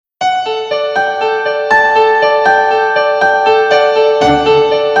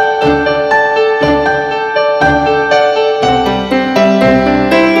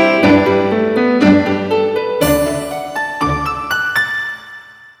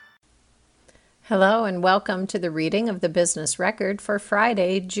Hello and welcome to the reading of the Business Record for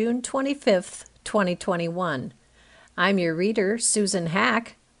Friday, June 25th, 2021. I'm your reader, Susan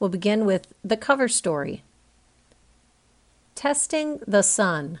Hack. We'll begin with the cover story. Testing the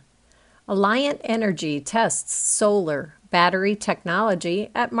Sun. Alliant Energy tests solar battery technology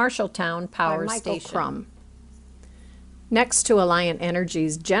at Marshalltown Power Station. Crum. Next to Alliant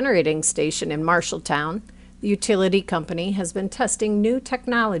Energy's generating station in Marshalltown, the utility company has been testing new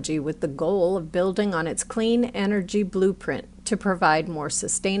technology with the goal of building on its clean energy blueprint to provide more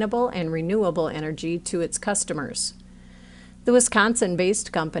sustainable and renewable energy to its customers. The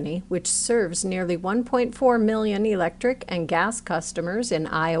Wisconsin-based company, which serves nearly 1.4 million electric and gas customers in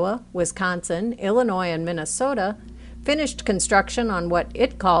Iowa, Wisconsin, Illinois, and Minnesota, finished construction on what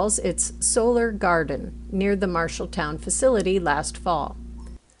it calls its Solar Garden near the Marshalltown facility last fall.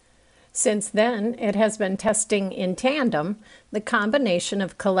 Since then, it has been testing in tandem the combination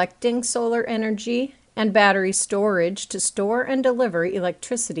of collecting solar energy and battery storage to store and deliver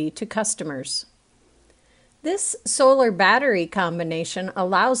electricity to customers. This solar battery combination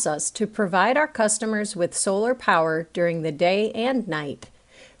allows us to provide our customers with solar power during the day and night,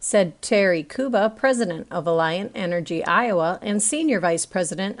 said Terry Kuba, president of Alliant Energy Iowa and senior vice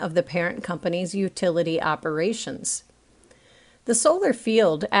president of the parent company's utility operations. The solar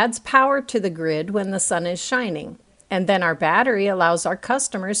field adds power to the grid when the sun is shining, and then our battery allows our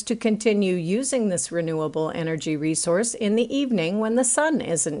customers to continue using this renewable energy resource in the evening when the sun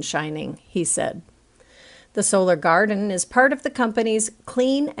isn't shining, he said. The Solar Garden is part of the company's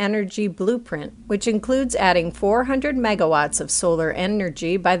Clean Energy Blueprint, which includes adding 400 megawatts of solar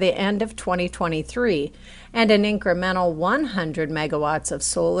energy by the end of 2023 and an incremental 100 megawatts of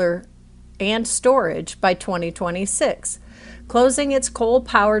solar and storage by 2026. Closing its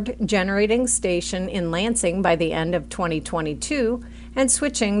coal-powered generating station in Lansing by the end of 2022 and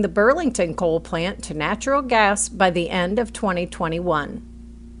switching the Burlington coal plant to natural gas by the end of 2021.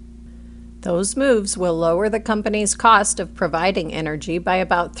 Those moves will lower the company's cost of providing energy by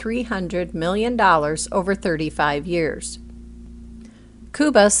about $300 million over 35 years.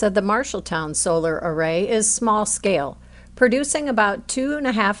 Kuba said the Marshalltown solar array is small scale, producing about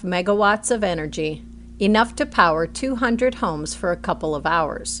 2.5 megawatts of energy, enough to power 200 homes for a couple of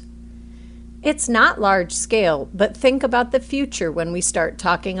hours. It's not large scale, but think about the future when we start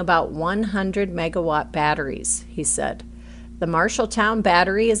talking about 100 megawatt batteries, he said. The Marshalltown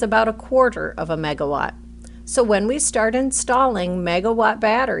battery is about 1/4 of a megawatt. So when we start installing megawatt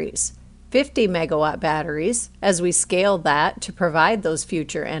batteries, 50 megawatt batteries, as we scale that to provide those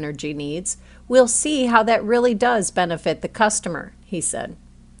future energy needs, we'll see how that really does benefit the customer, he said.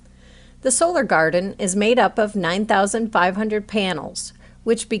 The Solar Garden is made up of 9,500 panels,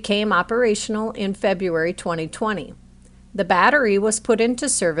 which became operational in February 2020. The battery was put into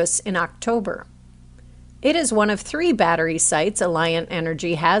service in October. It is one of 3 battery sites Alliant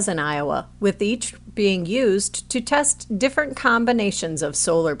Energy has in Iowa, with each being used to test different combinations of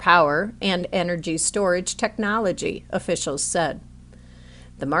solar power and energy storage technology, officials said.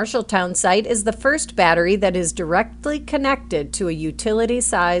 The Marshalltown site is the first battery that is directly connected to a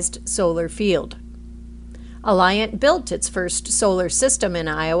utility-sized solar field. Alliant built its first solar system in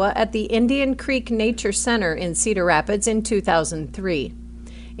Iowa at the Indian Creek Nature Center in Cedar Rapids in 2003.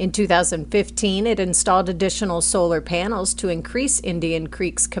 In 2015, it installed additional solar panels to increase Indian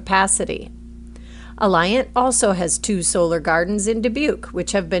Creek's capacity. Alliant also has 2 solar gardens in Dubuque,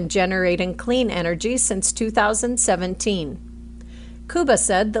 which have been generating clean energy since 2017. Kuba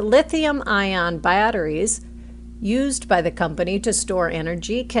said the lithium-ion batteries used by the company to store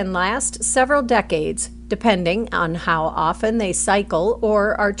energy can last several decades, depending on how often they cycle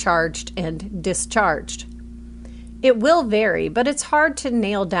or are charged and discharged. It will vary, but it's hard to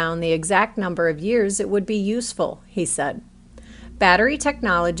nail down the exact number of years it would be useful, he said. Battery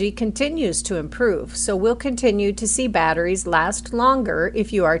technology continues to improve, so we'll continue to see batteries last longer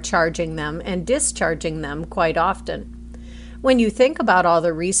if you are charging them and discharging them quite often. When you think about all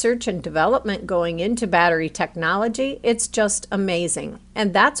the research and development going into battery technology, it's just amazing.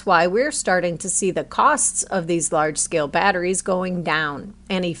 And that's why we're starting to see the costs of these large-scale batteries going down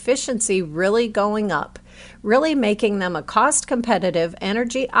and efficiency really going up, really making them a cost-competitive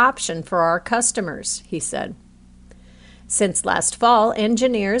energy option for our customers, he said. Since last fall,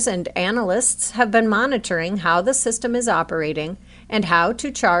 engineers and analysts have been monitoring how the system is operating and how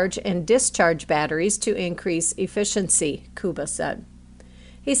to charge and discharge batteries to increase efficiency, Kuba said.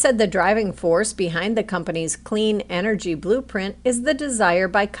 He said the driving force behind the company's Clean Energy Blueprint is the desire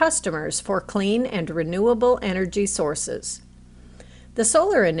by customers for clean and renewable energy sources. The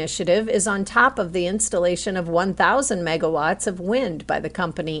solar initiative is on top of the installation of 1,000 megawatts of wind by the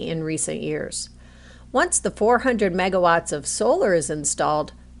company in recent years. Once the 400 megawatts of solar is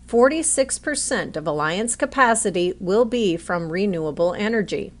installed, 46% of Alliant's capacity will be from renewable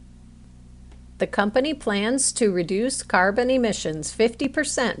energy. The company plans to reduce carbon emissions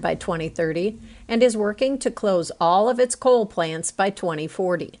 50% by 2030 and is working to close all of its coal plants by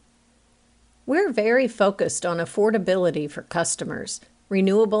 2040. We're very focused on affordability for customers,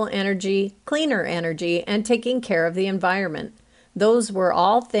 renewable energy, cleaner energy, and taking care of the environment. Those were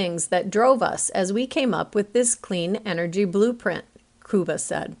all things that drove us as we came up with this clean energy blueprint, Kuba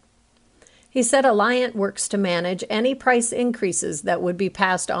said. He said Alliant works to manage any price increases that would be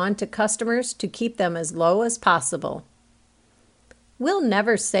passed on to customers to keep them as low as possible. We'll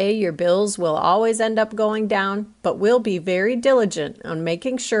never say your bills will always end up going down, but we'll be very diligent on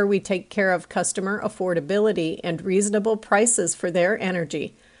making sure we take care of customer affordability and reasonable prices for their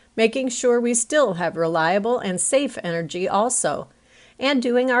energy, making sure we still have reliable and safe energy also, and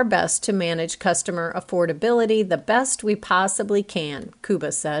doing our best to manage customer affordability the best we possibly can,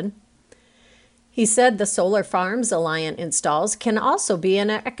 Kuba said. He said the solar farms Alliant installs can also be an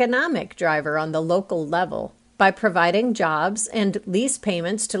economic driver on the local level by providing jobs and lease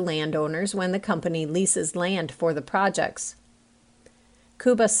payments to landowners when the company leases land for the projects.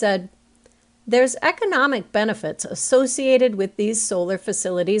 Kuba said, "There's economic benefits associated with these solar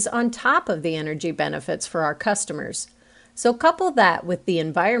facilities on top of the energy benefits for our customers. So couple that with the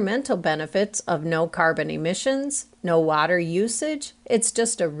environmental benefits of no carbon emissions, no water usage. It's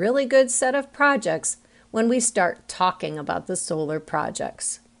just a really good set of projects when we start talking about the solar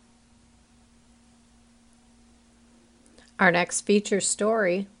projects." Our next feature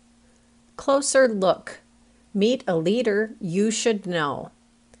story, Closer Look. Meet a leader you should know.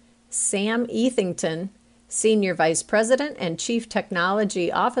 Sam Eathington, Senior Vice President and Chief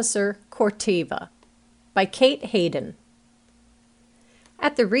Technology Officer, Corteva, by Kate Hayden.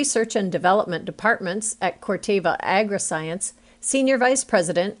 At the Research and Development Departments at Corteva Agriscience, Senior Vice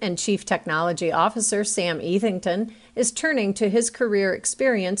President and Chief Technology Officer Sam Eathington is turning to his career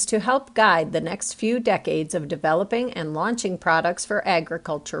experience to help guide the next few decades of developing and launching products for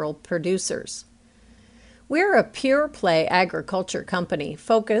agricultural producers. We're a pure-play agriculture company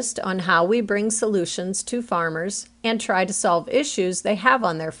focused on how we bring solutions to farmers and try to solve issues they have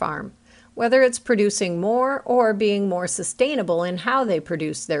on their farm, whether it's producing more or being more sustainable in how they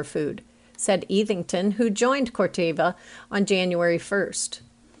produce their food, said Eathington, who joined Corteva on January 1st.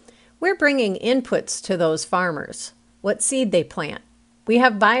 We're bringing inputs to those farmers, what seed they plant. We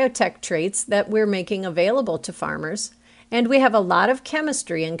have biotech traits that we're making available to farmers, and we have a lot of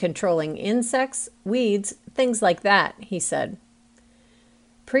chemistry in controlling insects, weeds, things like that, he said.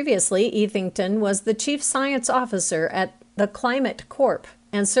 Previously, Eathington was the Chief Science Officer at the Climate Corp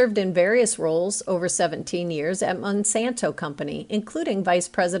and served in various roles over 17 years at Monsanto Company, including Vice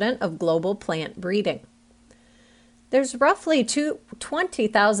President of Global Plant Breeding. There's roughly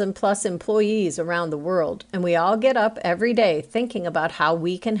 20,000 plus employees around the world, and we all get up every day thinking about how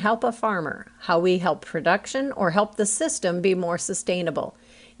we can help a farmer, how we help production or help the system be more sustainable,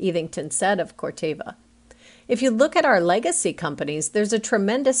 Eathington said of Corteva. If you look at our legacy companies, there's a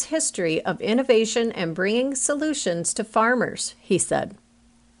tremendous history of innovation and bringing solutions to farmers, he said.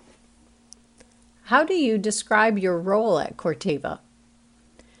 How do you describe your role at Corteva?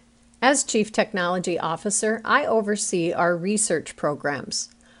 As Chief Technology Officer, I oversee our research programs.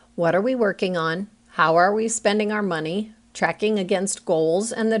 What are we working on? How are we spending our money? Tracking against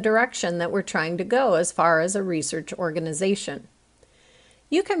goals and the direction that we're trying to go as far as a research organization.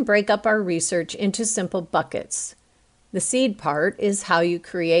 You can break up our research into simple buckets. The seed part is how you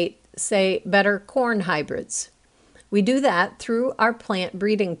create, say, better corn hybrids. We do that through our plant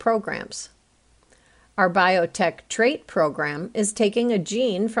breeding programs. Our biotech trait program is taking a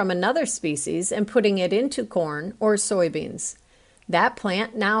gene from another species and putting it into corn or soybeans. That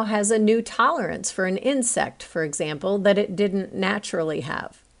plant now has a new tolerance for an insect, for example, that it didn't naturally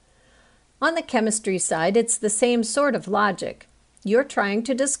have. On the chemistry side, it's the same sort of logic. You're trying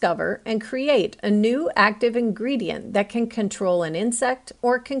to discover and create a new active ingredient that can control an insect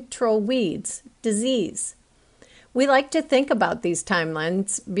or control weeds, disease. We like to think about these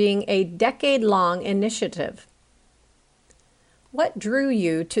timelines being a decade-long initiative. What drew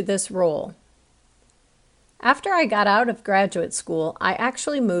you to this role? After I got out of graduate school, I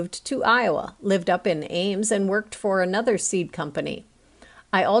actually moved to Iowa, lived up in Ames, and worked for another seed company.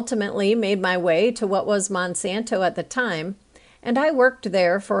 I ultimately made my way to what was Monsanto at the time, and I worked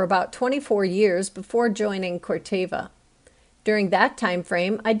there for about 24 years before joining Corteva. During that time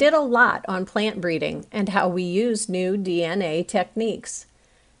frame, I did a lot on plant breeding and how we use new DNA techniques.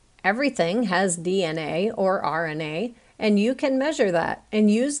 Everything has DNA or RNA, and you can measure that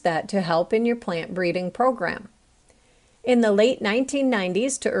and use that to help in your plant breeding program. In the late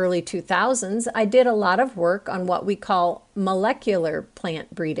 1990s to early 2000s, I did a lot of work on what we call molecular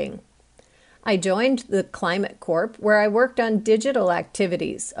plant breeding. I joined the Climate Corp, where I worked on digital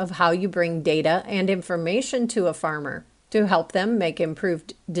activities of how you bring data and information to a farmer to help them make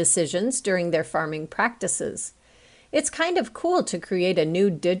improved decisions during their farming practices. It's kind of cool to create a new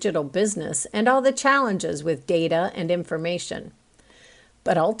digital business and all the challenges with data and information.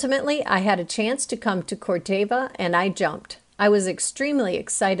 But ultimately, I had a chance to come to Corteva and I jumped. I was extremely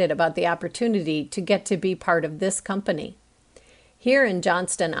excited about the opportunity to get to be part of this company. Here in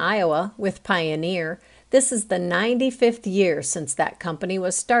Johnston, Iowa, with Pioneer, this is the 95th year since that company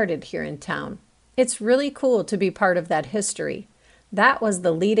was started here in town. It's really cool to be part of that history. That was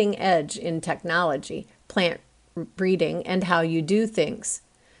the leading edge in technology, plant breeding, and how you do things.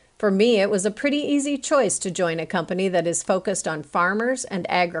 For me, it was a pretty easy choice to join a company that is focused on farmers and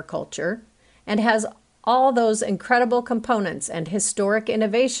agriculture and has all those incredible components and historic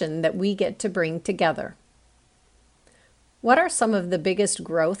innovation that we get to bring together. What are some of the biggest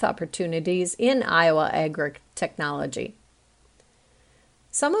growth opportunities in Iowa agri-technology?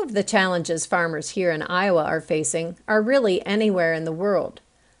 Some of the challenges farmers here in Iowa are facing are really anywhere in the world.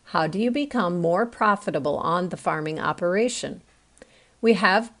 How do you become more profitable on the farming operation? We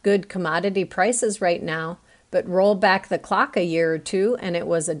have good commodity prices right now, but roll back the clock a year or two and it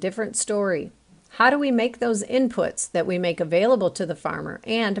was a different story. How do we make those inputs that we make available to the farmer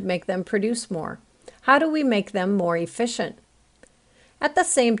and make them produce more? How do we make them more efficient? At the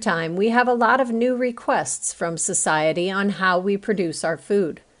same time, we have a lot of new requests from society on how we produce our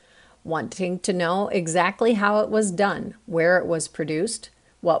food, wanting to know exactly how it was done, where it was produced,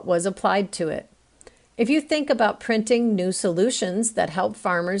 what was applied to it. If you think about printing new solutions that help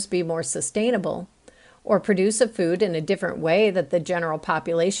farmers be more sustainable, or produce a food in a different way that the general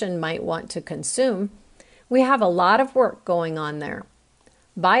population might want to consume, we have a lot of work going on there.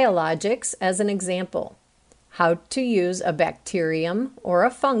 Biologics as an example. How to use a bacterium or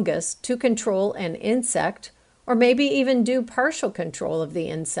a fungus to control an insect, or maybe even do partial control of the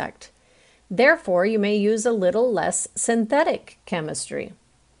insect. Therefore, you may use a little less synthetic chemistry.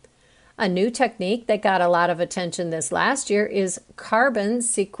 A new technique that got a lot of attention this last year is carbon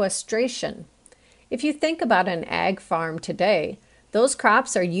sequestration. If you think about an ag farm today, those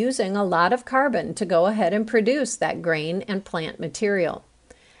crops are using a lot of carbon to go ahead and produce that grain and plant material.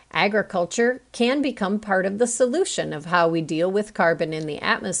 Agriculture can become part of the solution of how we deal with carbon in the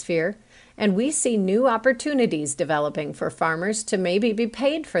atmosphere, and we see new opportunities developing for farmers to maybe be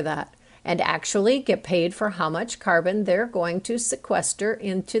paid for that and actually get paid for how much carbon they're going to sequester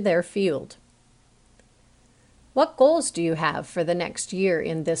into their field. What goals do you have for the next year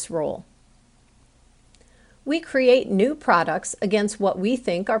in this role? We create new products against what we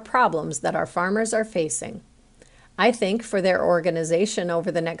think are problems that our farmers are facing. I think for their organization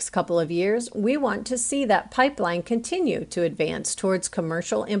over the next couple of years, we want to see that pipeline continue to advance towards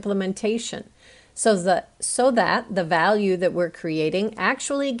commercial implementation so that the value that we're creating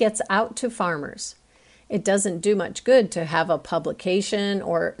actually gets out to farmers. It doesn't do much good to have a publication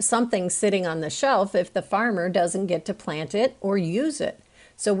or something sitting on the shelf if the farmer doesn't get to plant it or use it.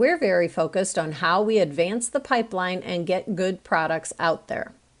 So we're very focused on how we advance the pipeline and get good products out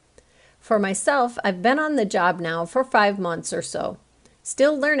there. For myself, I've been on the job now for 5 months or so,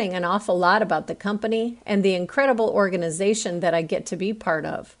 still learning an awful lot about the company and the incredible organization that I get to be part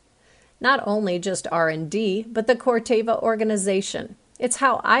of. Not only just R&D, but the Corteva organization. It's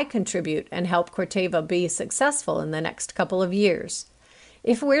how I contribute and help Corteva be successful in the next couple of years.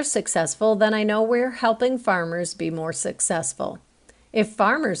 If we're successful, then I know we're helping farmers be more successful. If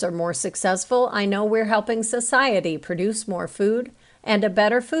farmers are more successful, I know we're helping society produce more food and a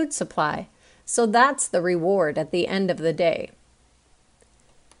better food supply. So that's the reward at the end of the day.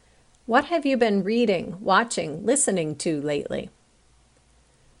 What have you been reading, watching, listening to lately?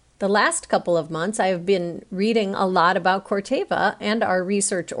 The last couple of months, I have been reading a lot about Corteva and our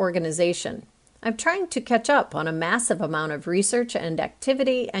research organization. I'm trying to catch up on a massive amount of research and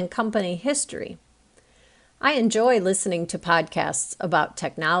activity and company history. I enjoy listening to podcasts about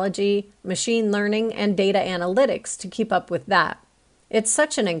technology, machine learning, and data analytics to keep up with that. It's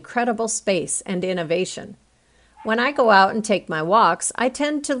such an incredible space and innovation. When I go out and take my walks, I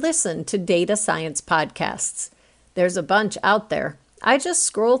tend to listen to data science podcasts. There's a bunch out there. I just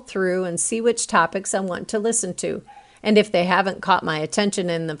scroll through and see which topics I want to listen to. And if they haven't caught my attention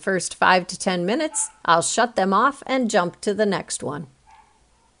in the first 5 to 10 minutes, I'll shut them off and jump to the next one.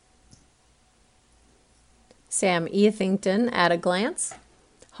 Sam Eathington at a glance.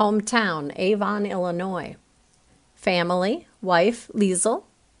 Hometown, Avon, Illinois. Family, wife, Liesel.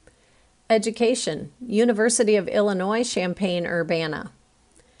 Education, University of Illinois Champaign-Urbana.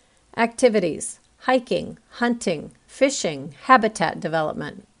 Activities, hiking, hunting, fishing, habitat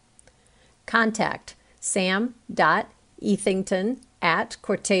development. Contact,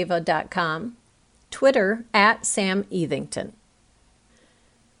 sam.ethington@corteva.com. Twitter @SamEthington.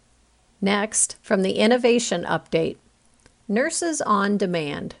 Next, from the Innovation Update, Nurses on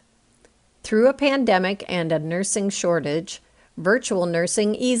Demand. Through a pandemic and a nursing shortage, virtual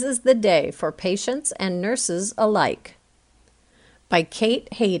nursing eases the day for patients and nurses alike. By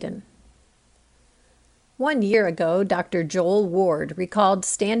Kate Hayden. 1 year ago, Dr. Joel Ward recalled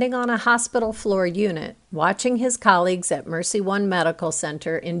standing on a hospital floor unit, watching his colleagues at Mercy One Medical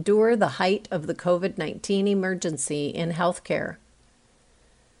Center endure the height of the COVID-19 emergency in healthcare.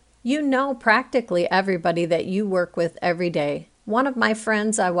 You know practically everybody that you work with every day. One of my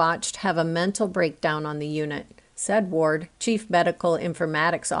friends I watched have a mental breakdown on the unit, said Ward, Chief Medical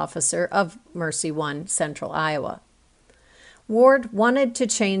Informatics Officer of Mercy One, Central Iowa. Ward wanted to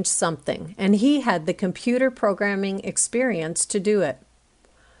change something, and he had the computer programming experience to do it.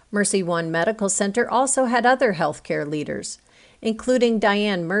 Mercy One Medical Center also had other healthcare leaders, including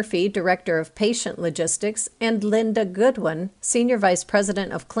Diane Murphy, Director of Patient Logistics, and Linda Goodwin, Senior Vice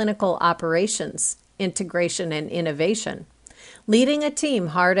President of Clinical Operations, Integration and Innovation, leading a team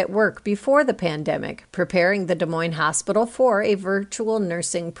hard at work before the pandemic, preparing the Des Moines Hospital for a virtual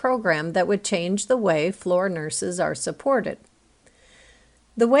nursing program that would change the way floor nurses are supported.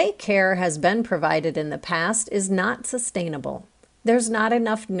 The way care has been provided in the past is not sustainable. There's not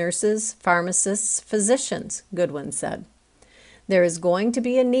enough nurses, pharmacists, physicians, Goodwin said. There is going to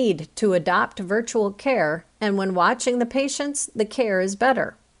be a need to adopt virtual care, and when watching the patients, the care is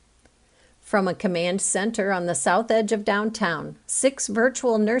better. From a command center on the south edge of downtown, 6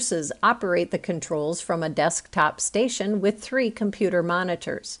 virtual nurses operate the controls from a desktop station with 3 computer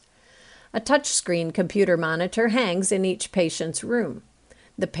monitors. A touchscreen computer monitor hangs in each patient's room.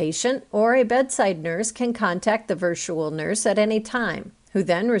 The patient or a bedside nurse can contact the virtual nurse at any time, who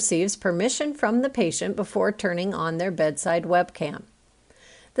then receives permission from the patient before turning on their bedside webcam.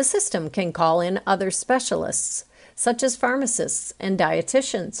 The system can call in other specialists, such as pharmacists and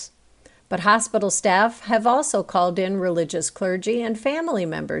dietitians. But hospital staff have also called in religious clergy and family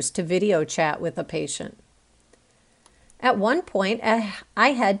members to video chat with a patient. At one point,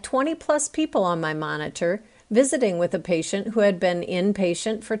 I had 20-plus people on my monitor visiting with a patient who had been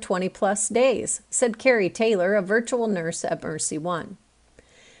inpatient for 20-plus days, said Carrie Taylor, a virtual nurse at Mercy One.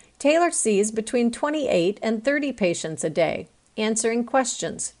 Taylor sees between 28 and 30 patients a day, answering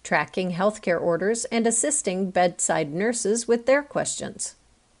questions, tracking healthcare orders, and assisting bedside nurses with their questions.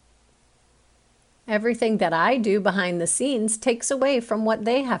 Everything that I do behind the scenes takes away from what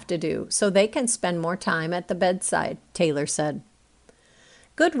they have to do, so they can spend more time at the bedside, Taylor said.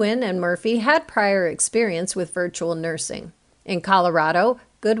 Goodwin and Murphy had prior experience with virtual nursing. In Colorado,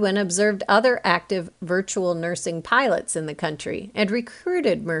 Goodwin observed other active virtual nursing pilots in the country and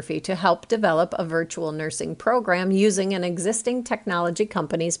recruited Murphy to help develop a virtual nursing program using an existing technology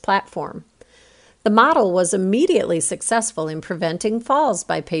company's platform. The model was immediately successful in preventing falls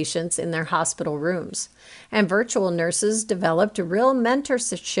by patients in their hospital rooms, and virtual nurses developed real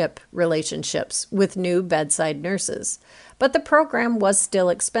mentorship relationships with new bedside nurses. But the program was still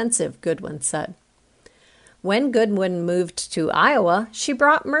expensive, Goodwin said. When Goodwin moved to Iowa, she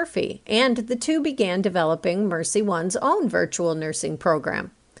brought Murphy, and the two began developing Mercy One's own virtual nursing program.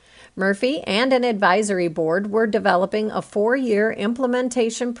 Murphy and an advisory board were developing a 4-year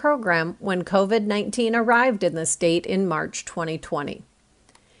implementation program when COVID-19 arrived in the state in March 2020.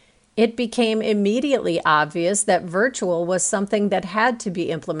 It became immediately obvious that virtual was something that had to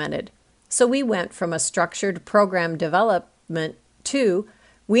be implemented. So we went from a structured program development to,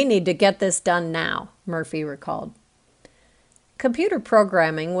 we need to get this done now, Murphy recalled. Computer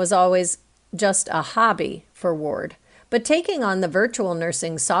programming was always just a hobby for Ward. But taking on the virtual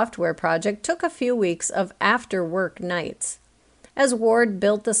nursing software project took a few weeks of after-work nights. As Ward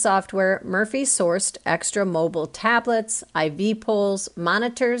built the software, Murphy sourced extra mobile tablets, IV poles,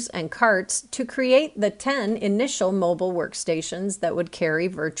 monitors, and carts to create the 10 initial mobile workstations that would carry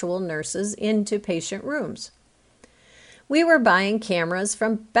virtual nurses into patient rooms. We were buying cameras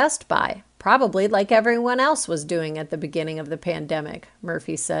from Best Buy, probably like everyone else was doing at the beginning of the pandemic,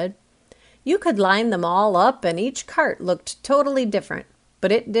 Murphy said. You could line them all up and each cart looked totally different,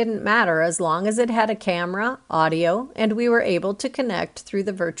 but it didn't matter as long as it had a camera, audio, and we were able to connect through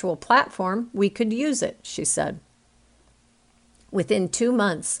the virtual platform, we could use it, she said. Within 2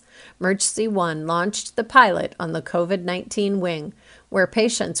 months, Mercy One launched the pilot on the COVID-19 wing, where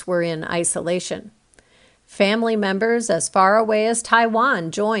patients were in isolation. Family members as far away as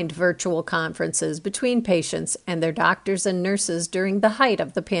Taiwan joined virtual conferences between patients and their doctors and nurses during the height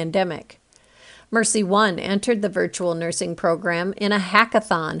of the pandemic. Mercy One entered the virtual nursing program in a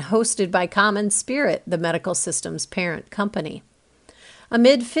hackathon hosted by Common Spirit, the medical system's parent company.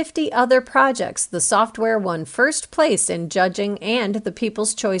 Amid 50 other projects, the software won first place in judging and the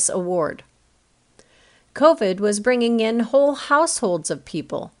People's Choice Award. COVID was bringing in whole households of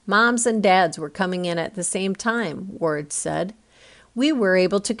people. Moms and dads were coming in at the same time, Ward said. We were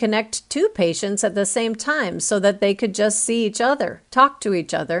able to connect two patients at the same time so that they could just see each other, talk to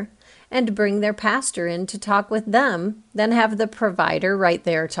each other, and bring their pastor in to talk with them, then have the provider right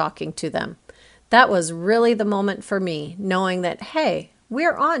there talking to them. That was really the moment for me, knowing that, hey,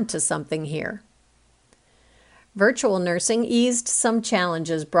 we're on to something here. Virtual nursing eased some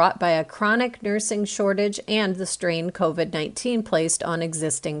challenges brought by a chronic nursing shortage and the strain COVID-19 placed on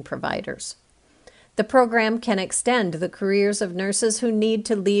existing providers. The program can extend the careers of nurses who need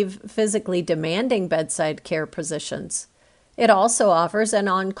to leave physically demanding bedside care positions. It also offers an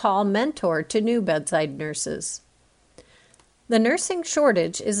on-call mentor to new bedside nurses. The nursing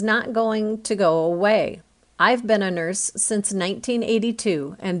shortage is not going to go away. I've been a nurse since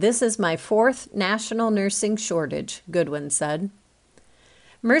 1982, and this is my fourth national nursing shortage, Goodwin said.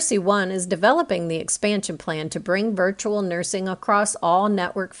 Mercy One is developing the expansion plan to bring virtual nursing across all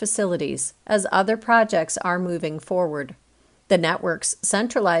network facilities, as other projects are moving forward. The network's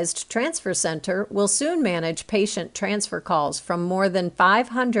centralized transfer center will soon manage patient transfer calls from more than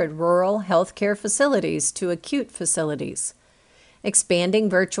 500 rural healthcare facilities to acute facilities. Expanding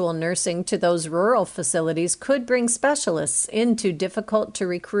virtual nursing to those rural facilities could bring specialists into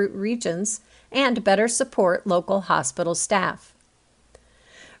difficult-to-recruit regions and better support local hospital staff.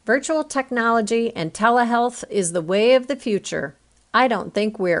 Virtual technology and telehealth is the way of the future. I don't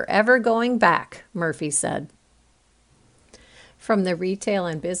think we're ever going back, Murphy said. From the retail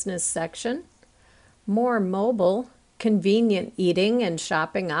and business section, more mobile, convenient eating and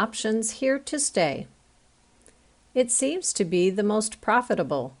shopping options here to stay. It seems to be the most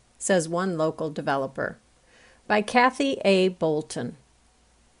profitable, says one local developer. By Kathy A. Bolton.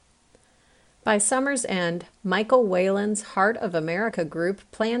 By summer's end, Michael Whalen's Heart of America group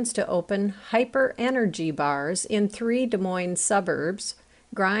plans to open hyper energy bars in 3 Des Moines suburbs,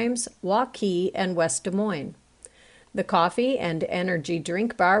 Grimes, Waukee, and West Des Moines. The coffee and energy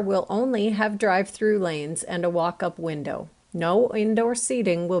drink bar will only have drive-through lanes and a walk-up window. No indoor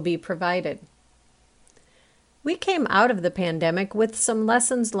seating will be provided. We came out of the pandemic with some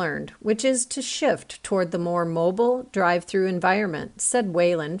lessons learned, which is to shift toward the more mobile drive-through environment, said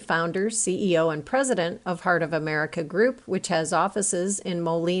Whalen, founder, CEO, and president of Heart of America Group, which has offices in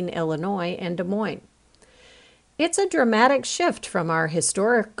Moline, Illinois, and Des Moines. It's a dramatic shift from our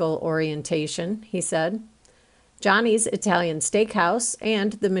historical orientation, he said. Johnny's Italian Steakhouse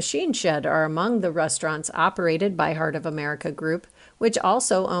and the Machine Shed are among the restaurants operated by Heart of America Group, which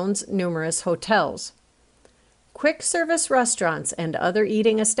also owns numerous hotels. Quick service restaurants and other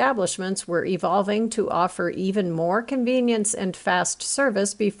eating establishments were evolving to offer even more convenience and fast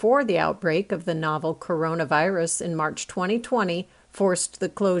service before the outbreak of the novel coronavirus in March 2020 forced the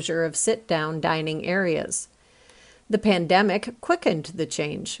closure of sit-down dining areas. The pandemic quickened the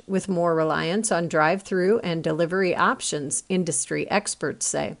change, with more reliance on drive-through and delivery options, industry experts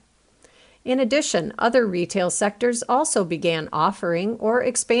say. In addition, other retail sectors also began offering or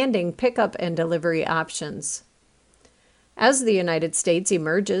expanding pickup and delivery options. As the United States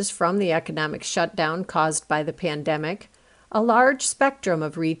emerges from the economic shutdown caused by the pandemic, a large spectrum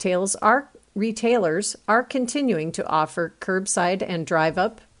of retailers are continuing to offer curbside and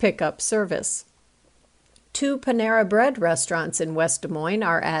drive-up pickup service. 2 Panera Bread restaurants in West Des Moines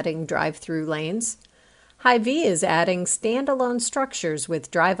are adding drive-through lanes. Hy-Vee is adding standalone structures with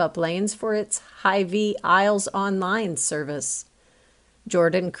drive-up lanes for its Hy-Vee Aisles Online service.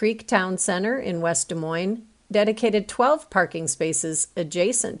 Jordan Creek Town Center in West Des Moines dedicated 12 parking spaces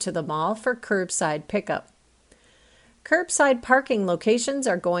adjacent to the mall for curbside pickup. Curbside parking locations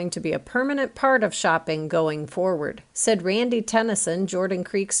are going to be a permanent part of shopping going forward, said Randy Tennyson, Jordan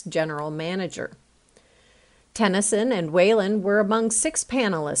Creek's general manager. Tennyson and Whalen were among 6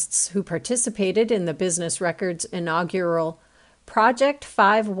 panelists who participated in the Business Record's inaugural Project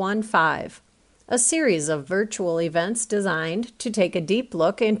 515, a series of virtual events designed to take a deep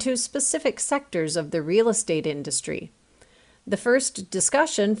look into specific sectors of the real estate industry. The first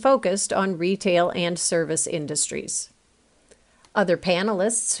discussion focused on retail and service industries. Other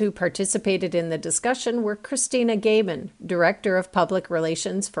panelists who participated in the discussion were Christina Gaiman, Director of Public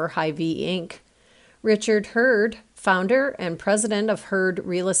Relations for Hy-Vee Inc., Richard Hurd, founder and president of Hurd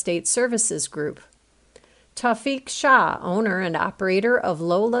Real Estate Services Group, Tawfiq Shah, owner and operator of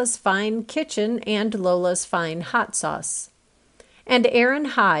Lola's Fine Kitchen and Lola's Fine Hot Sauce, and Aaron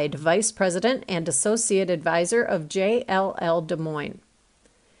Hyde, Vice President and Associate Advisor of JLL Des Moines.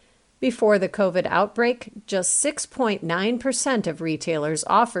 Before the COVID outbreak, just 6.9% of retailers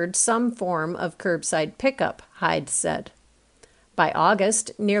offered some form of curbside pickup, Hyde said. By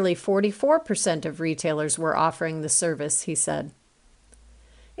August, nearly 44% of retailers were offering the service, he said.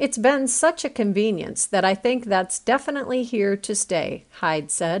 It's been such a convenience that I think that's definitely here to stay,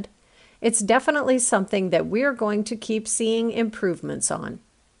 Hyde said. It's definitely something that we're going to keep seeing improvements on.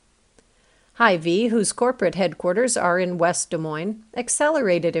 Hy-Vee, whose corporate headquarters are in West Des Moines,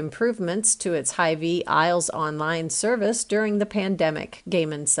 accelerated improvements to its Hy-Vee Aisles Online service during the pandemic,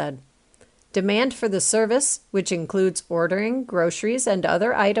 Gaiman said. Demand for the service, which includes ordering groceries and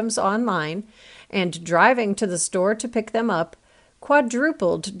other items online and driving to the store to pick them up,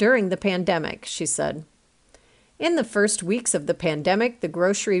 quadrupled during the pandemic, she said. In the first weeks of the pandemic, the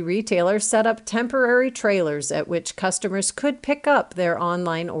grocery retailer set up temporary trailers at which customers could pick up their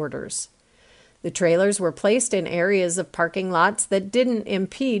online orders. The trailers were placed in areas of parking lots that didn't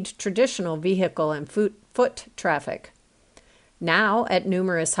impede traditional vehicle and foot traffic. Now, at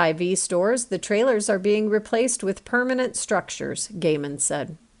numerous Hy-Vee stores, the trailers are being replaced with permanent structures, Gaiman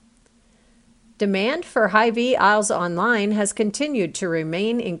said. Demand for Hy-Vee Aisles Online has continued to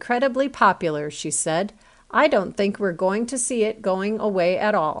remain incredibly popular, she said. I don't think we're going to see it going away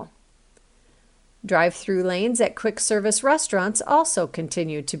at all. Drive-through lanes at quick-service restaurants also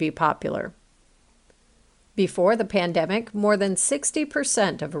continue to be popular. Before the pandemic, more than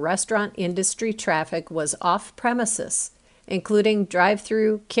 60% of restaurant industry traffic was off-premises, including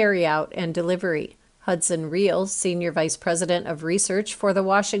drive-through, carry-out, and delivery. Hudson Reel, Senior Vice President of Research for the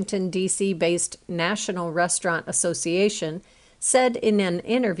Washington, D.C.-based National Restaurant Association, said in an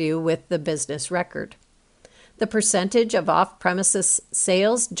interview with the Business Record. The percentage of off-premises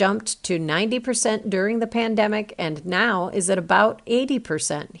sales jumped to 90% during the pandemic and now is at about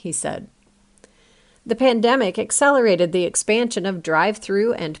 80%, he said. The pandemic accelerated the expansion of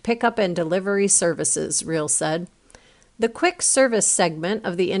drive-through and pickup and delivery services, Reel said. The quick service segment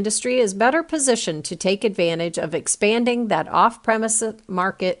of the industry is better positioned to take advantage of expanding that off-premise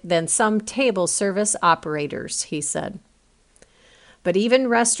market than some table service operators, he said. But even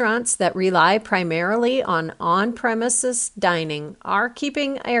restaurants that rely primarily on on-premises dining are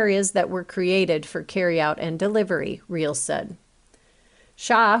keeping areas that were created for carryout and delivery, Reel said.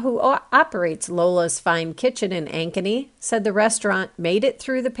 Shah, who operates Lola's Fine Kitchen in Ankeny, said the restaurant made it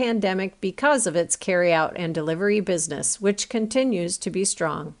through the pandemic because of its carryout and delivery business, which continues to be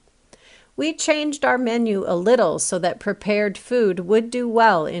strong. We changed our menu a little so that prepared food would do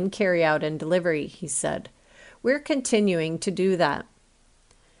well in carryout and delivery, he said. We're continuing to do that.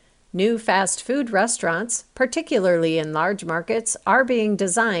 New fast food restaurants, particularly in large markets, are being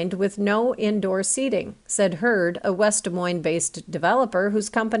designed with no indoor seating, said Hurd, a West Des Moines-based developer whose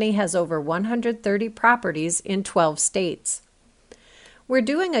company has over 130 properties in 12 states. We're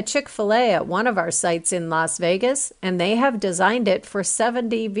doing a Chick-fil-A at one of our sites in Las Vegas, and they have designed it for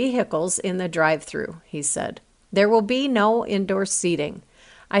 70 vehicles in the drive-thru, he said. There will be no indoor seating.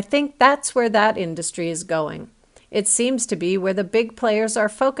 I think that's where that industry is going. It seems to be where the big players are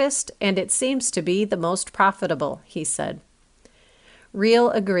focused, and it seems to be the most profitable, he said. Reel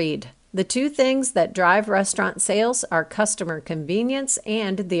agreed. The two things that drive restaurant sales are customer convenience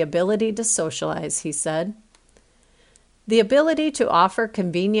and the ability to socialize, he said. The ability to offer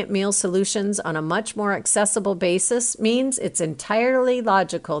convenient meal solutions on a much more accessible basis means it's entirely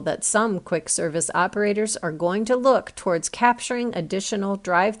logical that some quick service operators are going to look towards capturing additional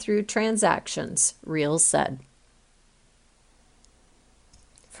drive-through transactions, Reel said.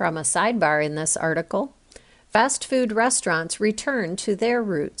 From a sidebar in this article, fast food restaurants return to their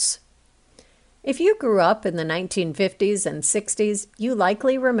roots. If you grew up in the 1950s and 60s, you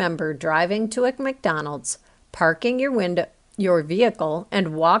likely remember driving to a McDonald's, parking your vehicle,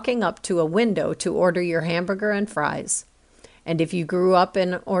 and walking up to a window to order your hamburger and fries. And if you grew up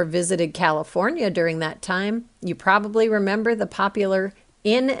in or visited California during that time, you probably remember the popular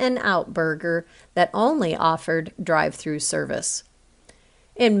In-N-Out burger that only offered drive-through service.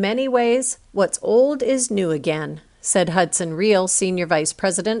 In many ways, what's old is new again, said Hudson Reel, Senior Vice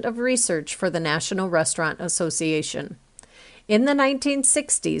President of Research for the National Restaurant Association. In the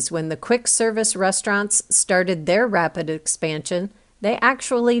 1960s, when the quick service restaurants started their rapid expansion, they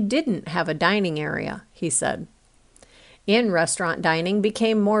actually didn't have a dining area, he said. In-restaurant dining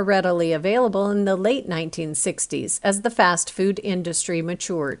became more readily available in the late 1960s as the fast food industry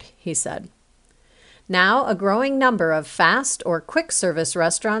matured, he said. Now, a growing number of fast or quick service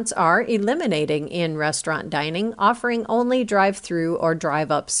restaurants are eliminating in-restaurant dining, offering only drive-through or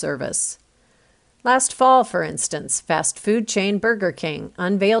drive-up service. Last fall, for instance, fast food chain Burger King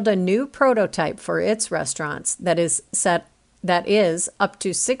unveiled a new prototype for its restaurants that is up to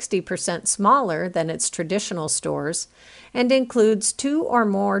 60% smaller than its traditional stores and includes 2 or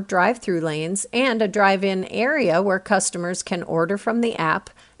more drive-through lanes and a drive-in area where customers can order from the app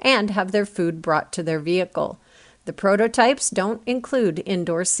and have their food brought to their vehicle. The prototypes don't include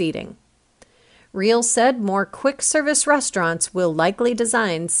indoor seating. Reel said more quick-service restaurants will likely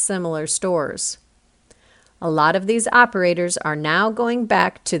design similar stores. A lot of these operators are now going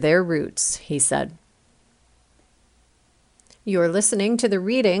back to their roots, he said. You're listening to the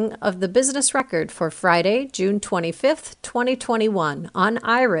reading of the Business Record for Friday, June 25th, 2021 on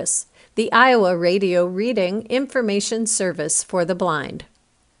IRIS, the Iowa Radio Reading Information Service for the Blind.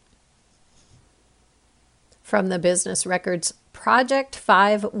 From the Business Record's Project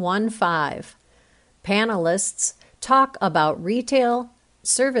 515, panelists talk about retail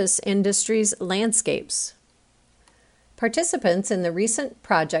service industries landscapes. Participants in the recent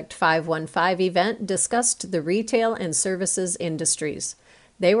Project 515 event discussed the retail and services industries.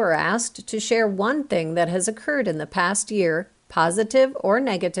 They were asked to share one thing that has occurred in the past year, positive or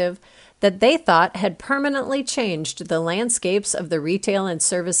negative, that they thought had permanently changed the landscapes of the retail and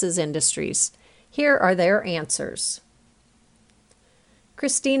services industries. Here are their answers.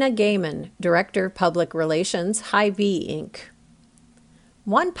 Christina Gaiman, Director of Public Relations, Hy-Vee, Inc.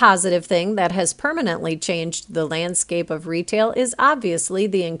 One positive thing that has permanently changed the landscape of retail is obviously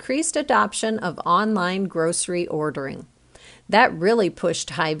the increased adoption of online grocery ordering. That really pushed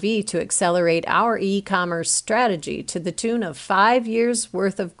Hy-Vee to accelerate our e-commerce strategy to the tune of 5 years'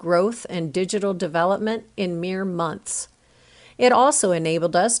 worth of growth and digital development in mere months. It also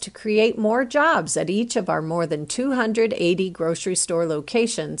enabled us to create more jobs at each of our more than 280 grocery store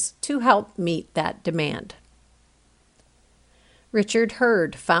locations to help meet that demand. Richard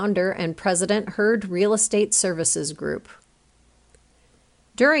Hurd, founder and president, Hurd Real Estate Services Group.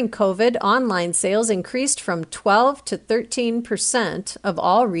 During COVID, online sales increased from 12 to 13% of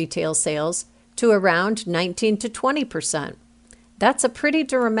all retail sales to around 19 to 20%. That's a pretty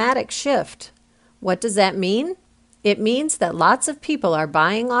dramatic shift. What does that mean? It means that lots of people are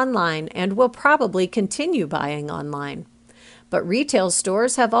buying online and will probably continue buying online. But retail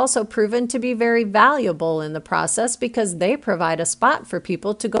stores have also proven to be very valuable in the process because they provide a spot for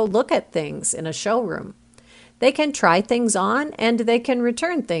people to go look at things in a showroom. They can try things on and they can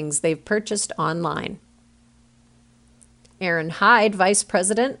return things they've purchased online. Aaron Hyde, Vice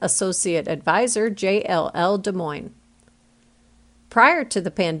President, Associate Advisor, JLL Des Moines. Prior to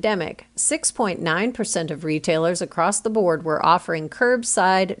the pandemic, 6.9% of retailers across the board were offering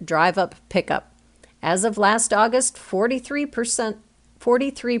curbside drive-up pickup. As of last August,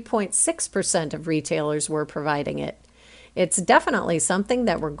 43.6% of retailers were providing it. It's definitely something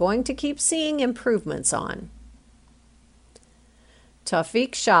that we're going to keep seeing improvements on.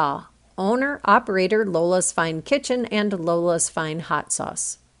 Tawfiq Shah, owner, operator, Lola's Fine Kitchen and Lola's Fine Hot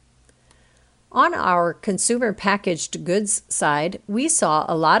Sauce. On our consumer packaged goods side, we saw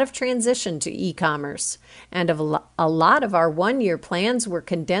a lot of transition to e-commerce, and a lot of our one-year plans were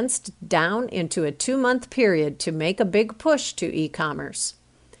condensed down into a 2-month period to make a big push to e-commerce.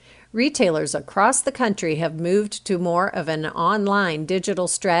 Retailers across the country have moved to more of an online digital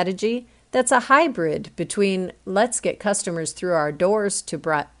strategy that's a hybrid between let's get customers through our doors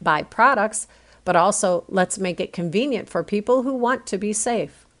to buy products, but also let's make it convenient for people who want to be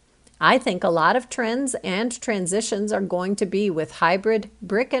safe. I think a lot of trends and transitions are going to be with hybrid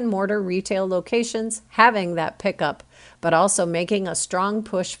brick-and-mortar retail locations having that pickup, but also making a strong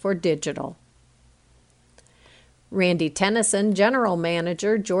push for digital. Randy Tennyson, General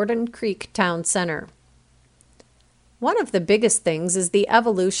Manager, Jordan Creek Town Center. One of the biggest things is the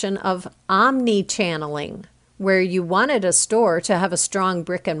evolution of omni-channeling, where you wanted a store to have a strong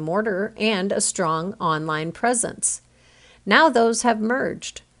brick-and-mortar and a strong online presence. Now those have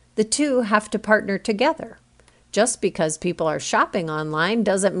merged. The two have to partner together. Just because people are shopping online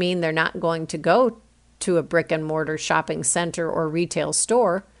doesn't mean they're not going to go to a brick-and-mortar shopping center or retail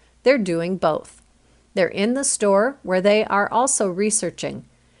store. They're doing both. They're in the store where they are also researching.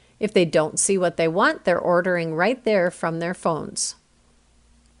 If they don't see what they want, they're ordering right there from their phones.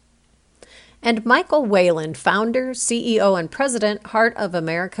 And Michael Whalen, founder, CEO, and president, Heart of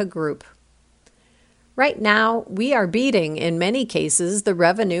America Group. Right now, we are beating, in many cases, the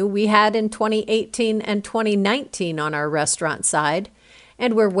revenue we had in 2018 and 2019 on our restaurant side,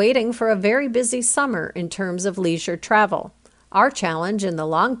 and we're waiting for a very busy summer in terms of leisure travel. Our challenge in the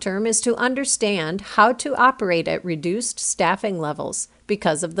long term is to understand how to operate at reduced staffing levels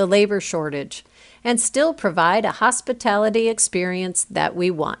because of the labor shortage and still provide a hospitality experience that we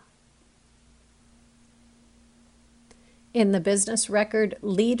want. In the business record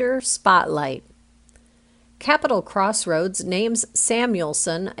Leader Spotlight, Capital Crossroads names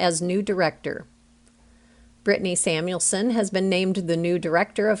Samuelson as new director. Brittany Samuelson has been named the new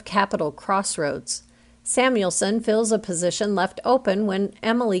director of Capital Crossroads. Samuelson fills a position left open when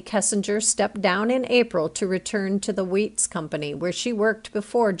Emily Kessinger stepped down in April to return to the Wheats Company, where she worked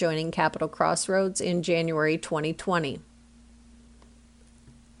before joining Capital Crossroads in January 2020.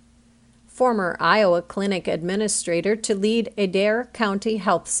 Former Iowa Clinic administrator to lead Adair County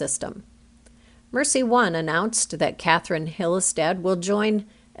Health System. Mercy One announced that Catherine Hillestad will join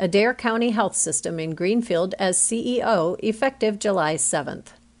Adair County Health System in Greenfield as CEO effective July 7th.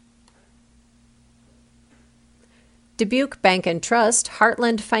 Dubuque Bank and Trust,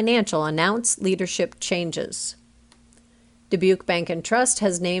 Heartland Financial announced leadership changes. Dubuque Bank and Trust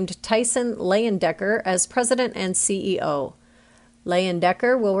has named Tyson Leyendecker as president and CEO.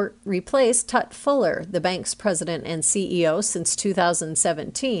 Leyendecker will replace Tut Fuller, the bank's president and CEO since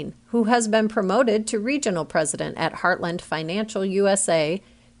 2017, who has been promoted to regional president at Heartland Financial USA,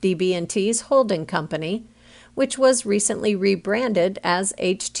 DB&T's holding company, which was recently rebranded as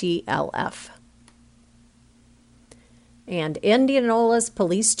HTLF. And Indianola's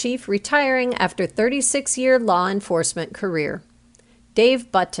police chief retiring after 36-year law enforcement career.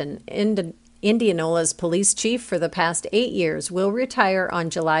 Dave Button, Indianola's police chief for the past 8 years, will retire on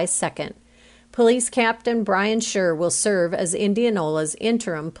July 2nd. Police Captain Brian Scher will serve as Indianola's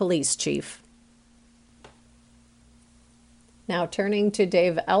interim police chief. Now turning to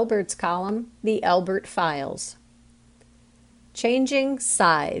Dave Elbert's column, The Elbert Files. Changing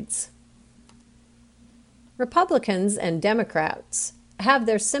Sides. Republicans and Democrats have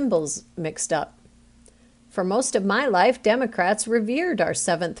their symbols mixed up. For most of my life, Democrats revered our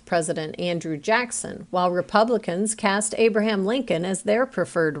 7th president, Andrew Jackson, while Republicans cast Abraham Lincoln as their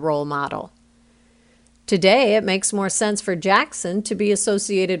preferred role model. Today, it makes more sense for Jackson to be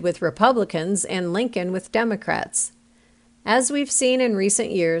associated with Republicans and Lincoln with Democrats. As we've seen in recent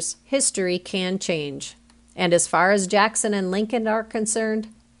years, history can change. And as far as Jackson and Lincoln are concerned,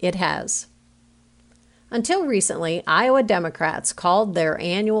 it has. Until recently, Iowa Democrats called their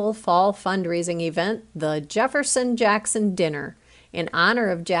annual fall fundraising event the Jefferson-Jackson Dinner in honor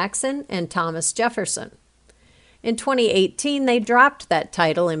of Jackson and Thomas Jefferson. In 2018, they dropped that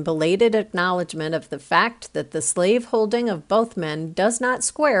title in belated acknowledgement of the fact that the slaveholding of both men does not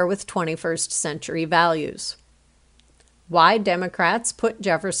square with 21st century values. Why Democrats put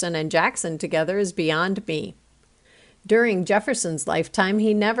Jefferson and Jackson together is beyond me. During Jefferson's lifetime,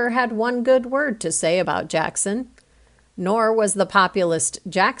 he never had one good word to say about Jackson, nor was the populist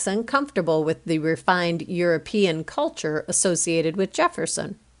Jackson comfortable with the refined European culture associated with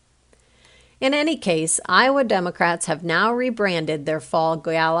Jefferson. In any case, Iowa Democrats have now rebranded their fall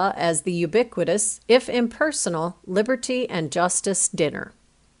gala as the ubiquitous, if impersonal, Liberty and Justice Dinner.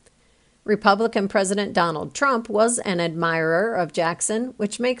 Republican President Donald Trump was an admirer of Jackson,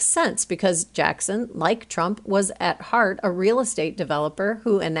 which makes sense because Jackson, like Trump, was at heart a real estate developer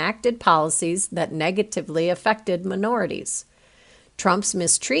who enacted policies that negatively affected minorities. Trump's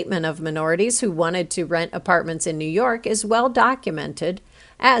mistreatment of minorities who wanted to rent apartments in New York is well documented,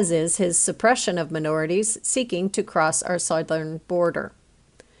 as is his suppression of minorities seeking to cross our southern border.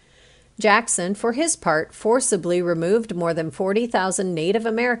 Jackson, for his part, forcibly removed more than 40,000 Native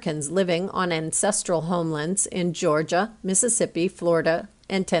Americans living on ancestral homelands in Georgia, Mississippi, Florida,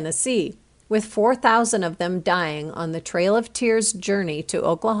 and Tennessee, with 4,000 of them dying on the Trail of Tears journey to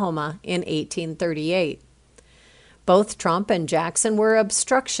Oklahoma in 1838. Both Trump and Jackson were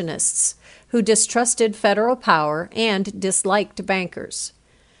obstructionists who distrusted federal power and disliked bankers.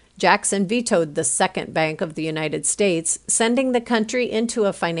 Jackson vetoed the Second Bank of the United States, sending the country into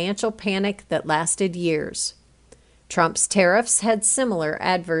a financial panic that lasted years. Trump's tariffs had similar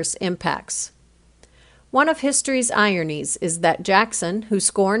adverse impacts. One of history's ironies is that Jackson, who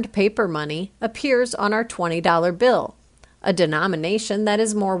scorned paper money, appears on our $20 bill, a denomination that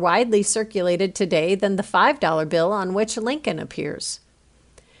is more widely circulated today than the $5 bill on which Lincoln appears.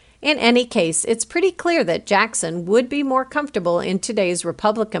 In any case, it's pretty clear that Jackson would be more comfortable in today's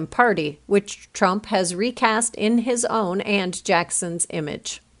Republican Party, which Trump has recast in his own and Jackson's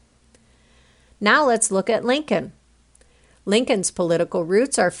image. Now let's look at Lincoln. Lincoln's political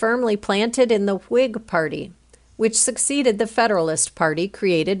roots are firmly planted in the Whig Party, which succeeded the Federalist Party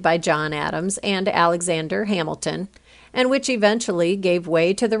created by John Adams and Alexander Hamilton, and which eventually gave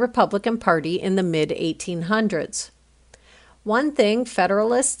way to the Republican Party in the mid-1800s. One thing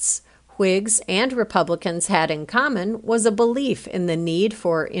Federalists, Whigs, and Republicans had in common was a belief in the need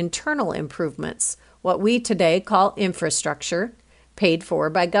for internal improvements, what we today call infrastructure, paid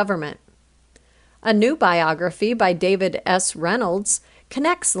for by government. A new biography by David S. Reynolds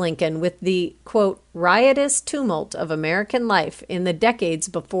connects Lincoln with the, quote, riotous tumult of American life in the decades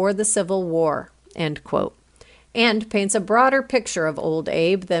before the Civil War, end quote, and paints a broader picture of Old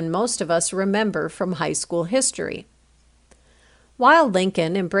Abe than most of us remember from high school history. While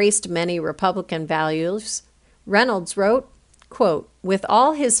Lincoln embraced many Republican values, Reynolds wrote, quote, with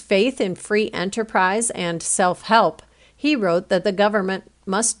all his faith in free enterprise and self-help, he wrote that the government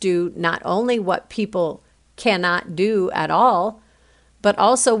must do not only what people cannot do at all, but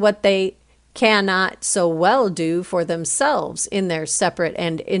also what they cannot so well do for themselves in their separate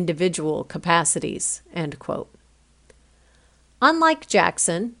and individual capacities, end quote. Unlike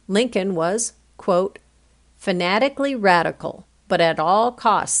Jackson, Lincoln was, quote, fanatically radical, but at all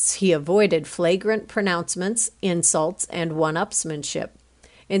costs he avoided flagrant pronouncements, insults, and one-upsmanship.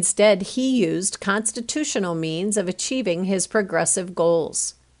 Instead, he used constitutional means of achieving his progressive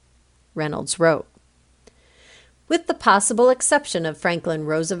goals, Reynolds wrote. With the possible exception of Franklin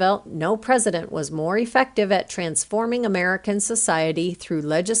Roosevelt, no president was more effective at transforming American society through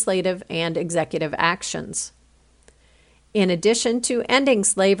legislative and executive actions. In addition to ending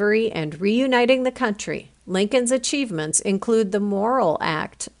slavery and reuniting the country, Lincoln's achievements include the Morrill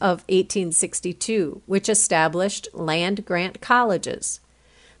Act of 1862, which established land-grant colleges,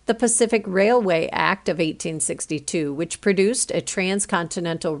 the Pacific Railway Act of 1862, which produced a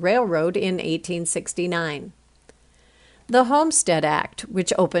transcontinental railroad in 1869, the Homestead Act,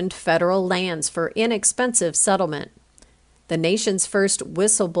 which opened federal lands for inexpensive settlement, the nation's first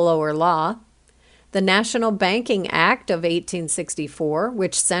whistleblower law, the National Banking Act of 1864,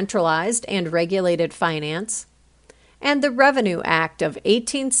 which centralized and regulated finance, and the Revenue Act of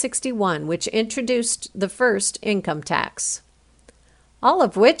 1861, which introduced the first income tax. All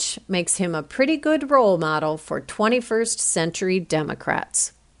of which makes him a pretty good role model for 21st century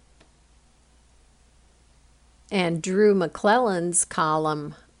Democrats. And Drew McClellan's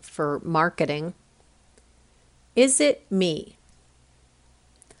column for marketing, Is It Me?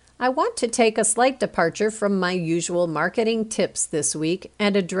 I want to take a slight departure from my usual marketing tips this week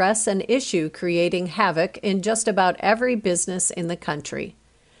and address an issue creating havoc in just about every business in the country.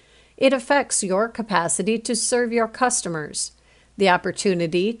 It affects your capacity to serve your customers, the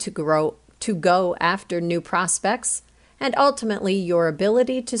opportunity to go after new prospects, and ultimately your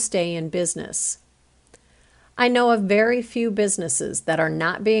ability to stay in business. I know of very few businesses that are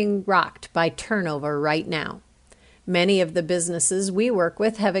not being rocked by turnover right now. Many of the businesses we work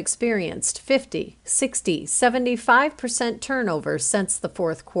with have experienced 50, 60, 75% turnover since the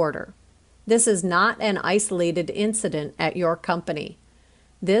fourth quarter. This is not an isolated incident at your company.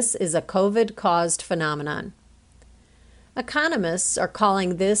 This is a COVID-caused phenomenon. Economists are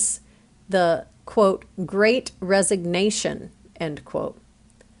calling this the, quote, great resignation, end quote.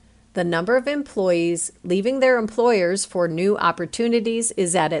 The number of employees leaving their employers for new opportunities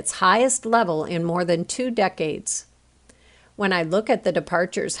is at its highest level in more than 2 decades. When I look at the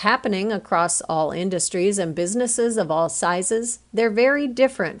departures happening across all industries and businesses of all sizes, they're very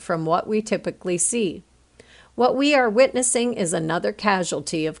different from what we typically see. What we are witnessing is another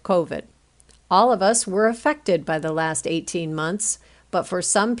casualty of COVID. All of us were affected by the last 18 months, but for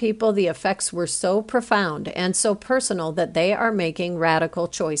some people the effects were so profound and so personal that they are making radical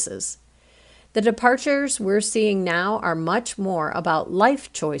choices. The departures we're seeing now are much more about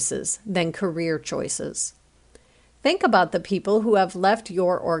life choices than career choices. Think about the people who have left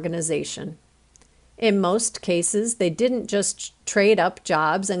your organization. In most cases, they didn't just trade up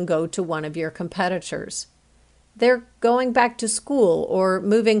jobs and go to one of your competitors. They're going back to school or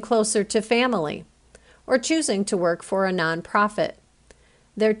moving closer to family or choosing to work for a nonprofit.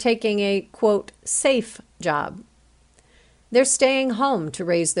 They're taking a, quote, safe job. They're staying home to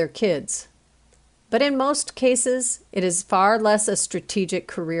raise their kids. But in most cases, it is far less a strategic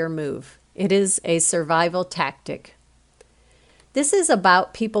career move. It is a survival tactic. This is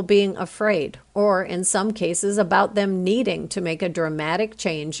about people being afraid, or in some cases about them needing to make a dramatic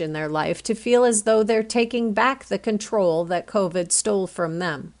change in their life to feel as though they're taking back the control that COVID stole from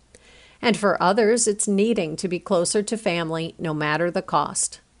them. And for others, it's needing to be closer to family no matter the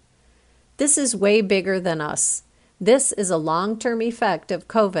cost. This is way bigger than us. This is a long-term effect of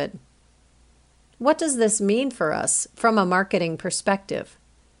COVID. What does this mean for us from a marketing perspective?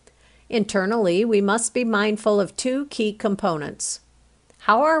 Internally, we must be mindful of 2 key components.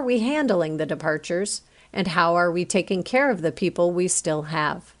 How are we handling the departures, and how are we taking care of the people we still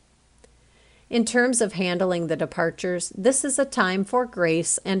have? In terms of handling the departures, this is a time for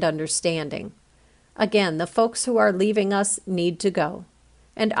grace and understanding. Again, the folks who are leaving us need to go,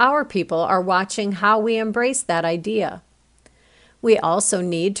 and our people are watching how we embrace that idea. We also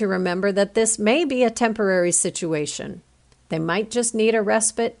need to remember that this may be a temporary situation. They might just need a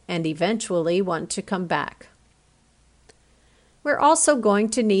respite and eventually want to come back. We're also going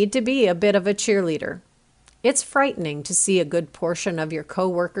to need to be a bit of a cheerleader. It's frightening to see a good portion of your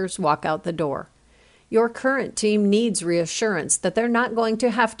coworkers walk out the door. Your current team needs reassurance that they're not going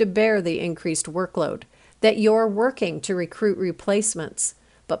to have to bear the increased workload, that you're working to recruit replacements,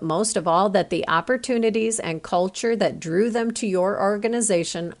 but most of all, that the opportunities and culture that drew them to your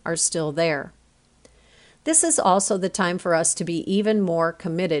organization are still there. This is also the time for us to be even more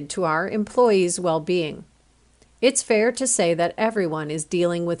committed to our employees' well-being. It's fair to say that everyone is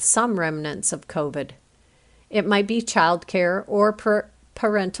dealing with some remnants of COVID. It might be childcare or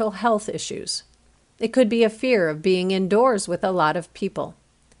parental health issues. It could be a fear of being indoors with a lot of people.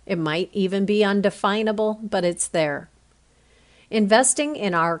 It might even be undefinable, but it's there. Investing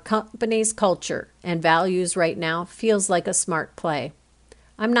in our company's culture and values right now feels like a smart play.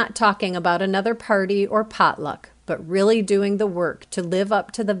 I'm not talking about another party or potluck, but really doing the work to live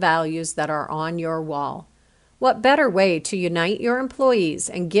up to the values that are on your wall. What better way to unite your employees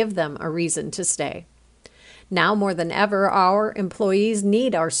and give them a reason to stay? Now more than ever, our employees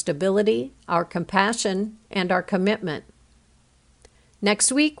need our stability, our compassion, and our commitment. Next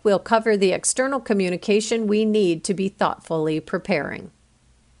week, we'll cover the external communication we need to be thoughtfully preparing.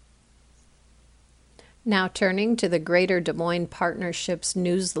 Now turning to the Greater Des Moines Partnerships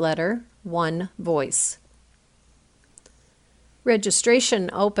newsletter, One Voice. Registration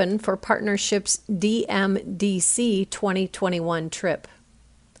open for Partnership's DMDC 2021 trip.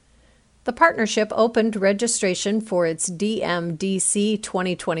 The partnership opened registration for its DMDC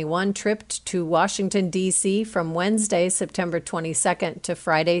 2021 trip to Washington, D.C. from Wednesday, September 22nd to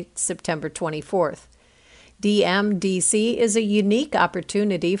Friday, September 24th. DMDC is a unique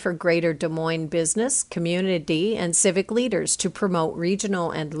opportunity for Greater Des Moines business, community, and civic leaders to promote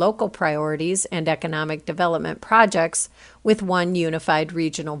regional and local priorities and economic development projects with one unified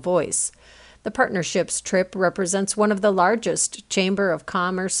regional voice. The partnership's trip represents one of the largest Chamber of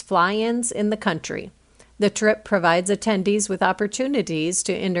Commerce fly-ins in the country. The trip provides attendees with opportunities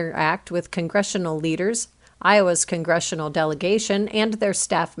to interact with congressional leaders, Iowa's congressional delegation and their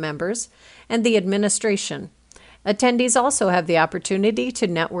staff members, and the administration. Attendees also have the opportunity to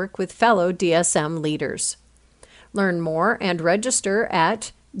network with fellow DSM leaders. Learn more and register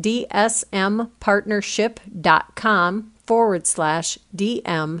at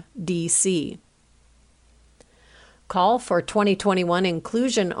dsmpartnership.com/DMDC. Call for 2021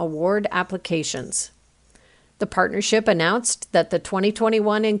 Inclusion Award applications. The partnership announced that the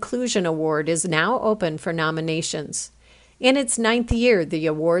 2021 Inclusion Award is now open for nominations. In its 9th year, the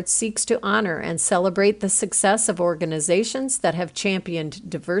award seeks to honor and celebrate the success of organizations that have championed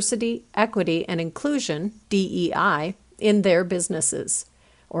diversity, equity, and inclusion, DEI, in their businesses,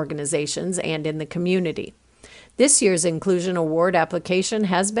 organizations, and in the community. This year's Inclusion Award application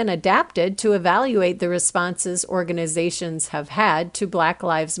has been adapted to evaluate the responses organizations have had to Black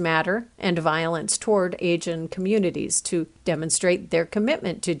Lives Matter and violence toward Asian communities to demonstrate their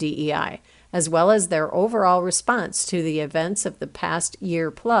commitment to DEI, as well as their overall response to the events of the past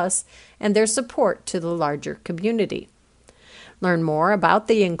year plus and their support to the larger community. Learn more about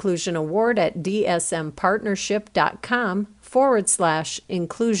the Inclusion Award at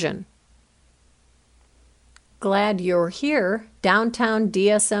dsmpartnership.com/inclusion. Glad You're Here Downtown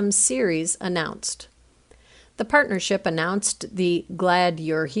DSM Series announced. The partnership announced the Glad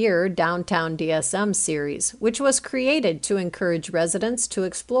You're Here Downtown DSM Series, which was created to encourage residents to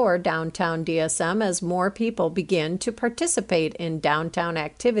explore downtown DSM as more people begin to participate in downtown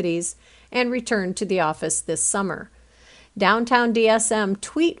activities and return to the office this summer. Downtown DSM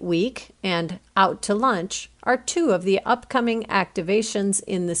Tweet Week and Out to Lunch are two of the upcoming activations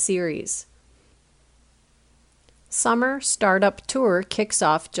in the series. Summer Startup Tour kicks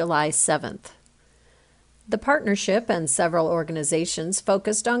off July 7th. The partnership and several organizations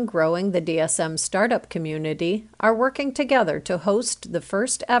focused on growing the DSM startup community are working together to host the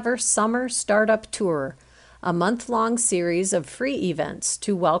first ever Summer Startup Tour, a month-long series of free events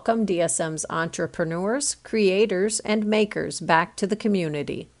to welcome DSM's entrepreneurs, creators, and makers back to the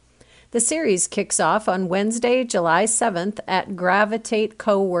community. The series kicks off on Wednesday, July 7th at Gravitate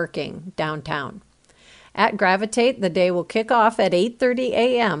Co-working downtown. At Gravitate, the day will kick off at 8:30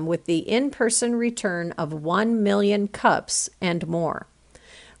 a.m. with the in-person return of 1 million cups and more.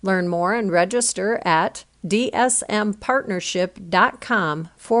 Learn more and register at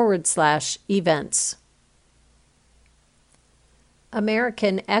dsmpartnership.com/events.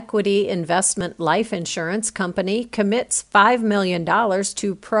 American Equity Investment Life Insurance Company commits $5 million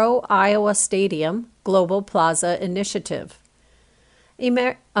to Pro-Iowa Stadium Global Plaza Initiative.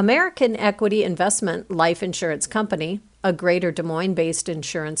 American Equity Investment Life Insurance Company, a Greater Des Moines-based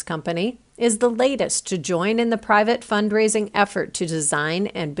insurance company, is the latest to join in the private fundraising effort to design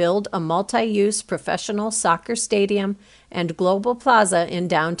and build a multi-use professional soccer stadium and global plaza in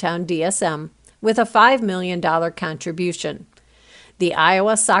downtown DSM with a $5 million contribution. The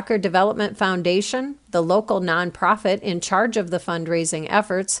Iowa Soccer Development Foundation, the local nonprofit in charge of the fundraising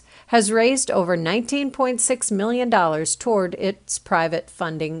efforts, has raised over $19.6 million toward its private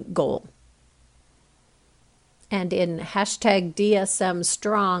funding goal. And in #DSM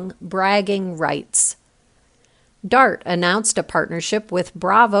Strong, bragging rights. DART announced a partnership with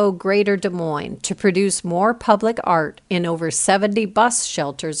Bravo Greater Des Moines to produce more public art in over 70 bus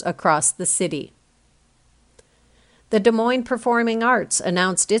shelters across the city. The Des Moines Performing Arts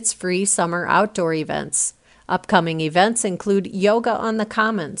announced its free summer outdoor events. Upcoming events include Yoga on the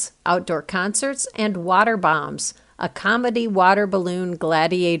Commons, outdoor concerts, and Water Bombs, a comedy water balloon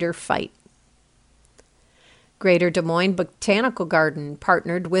gladiator fight. Greater Des Moines Botanical Garden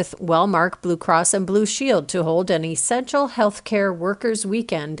partnered with Wellmark Blue Cross and Blue Shield to hold an essential healthcare workers'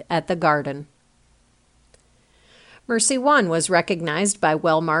 weekend at the garden. Mercy One was recognized by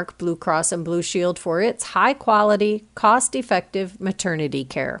Wellmark Blue Cross and Blue Shield for its high-quality, cost-effective maternity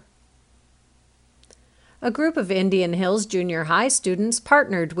care. A group of Indian Hills Junior High students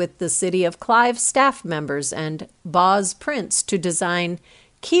partnered with the City of Clive staff members and Boz Prints to design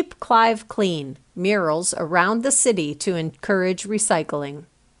Keep Clive Clean murals around the city to encourage recycling.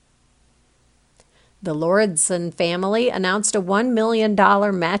 The Lauridsen family announced a $1 million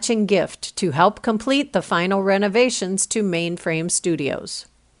matching gift to help complete the final renovations to Mainframe Studios.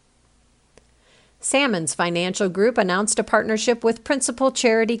 Salmons Financial Group announced a partnership with Principal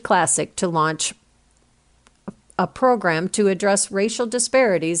Charity Classic to launch a program to address racial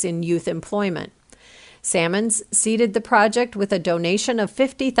disparities in youth employment. Salmons seeded the project with a donation of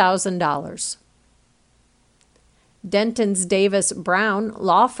 $50,000. Denton's Davis Brown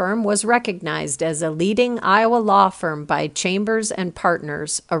law firm was recognized as a leading Iowa law firm by Chambers and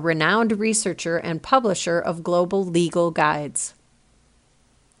Partners, a renowned researcher and publisher of global legal guides.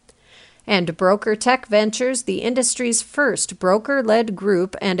 And Broker Tech Ventures, the industry's first broker-led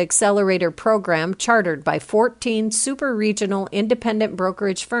group and accelerator program chartered by 14 super-regional independent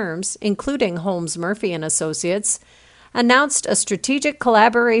brokerage firms, including Holmes Murphy and Associates, announced a strategic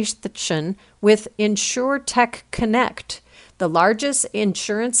collaboration with InsurTech Connect, the largest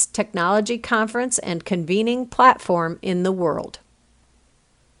insurance technology conference and convening platform in the world.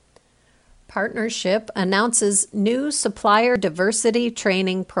 Partnership announces new supplier diversity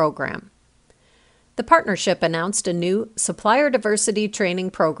training program. The partnership announced a new supplier diversity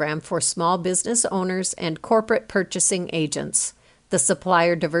training program for small business owners and corporate purchasing agents. The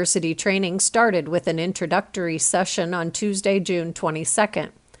supplier diversity training started with an introductory session on Tuesday, June 22nd.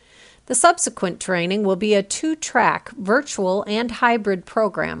 The subsequent training will be a 2-track virtual and hybrid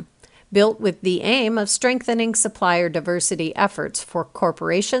program built with the aim of strengthening supplier diversity efforts for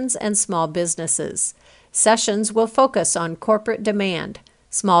corporations and small businesses. Sessions will focus on corporate demand,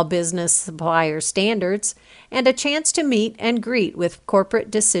 small business supplier standards, and a chance to meet and greet with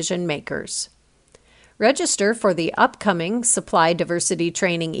corporate decision makers. Register for the upcoming Supply Diversity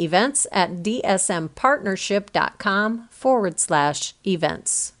Training events at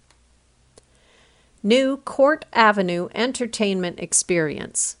dsmpartnership.com/events. New Court Avenue Entertainment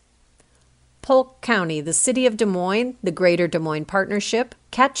Experience. Polk County, the City of Des Moines, the Greater Des Moines Partnership,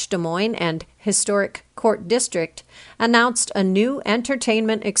 Catch Des Moines, and Historic Court District announced a new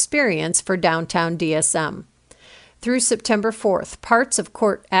entertainment experience for downtown DSM. Through September 4th, parts of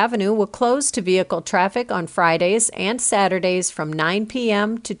Court Avenue will close to vehicle traffic on Fridays and Saturdays from 9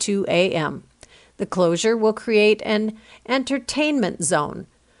 p.m. to 2 a.m. The closure will create an entertainment zone,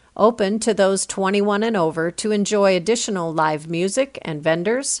 open to those 21 and over to enjoy additional live music and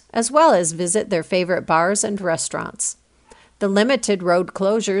vendors, as well as visit their favorite bars and restaurants. The limited road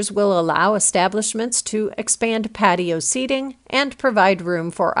closures will allow establishments to expand patio seating and provide room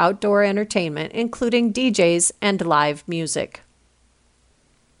for outdoor entertainment, including DJs and live music.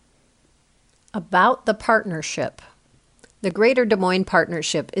 About the partnership. The Greater Des Moines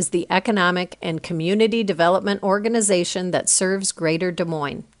Partnership is the economic and community development organization that serves Greater Des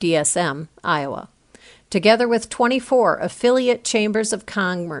Moines, DSM, Iowa. Together with 24 affiliate chambers of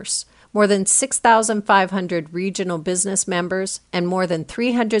commerce, more than 6,500 regional business members, and more than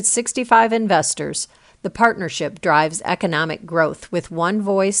 365 investors, the partnership drives economic growth with one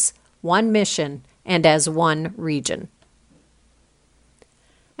voice, one mission, and as one region.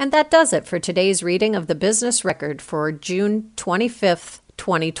 And that does it for today's reading of the Business Record for June 25th,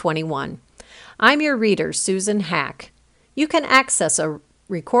 2021. I'm your reader, Susan Hack. You can access a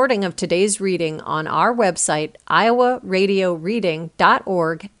recording of today's reading on our website,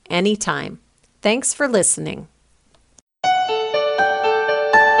 iowaradioreading.org, anytime. Thanks for listening.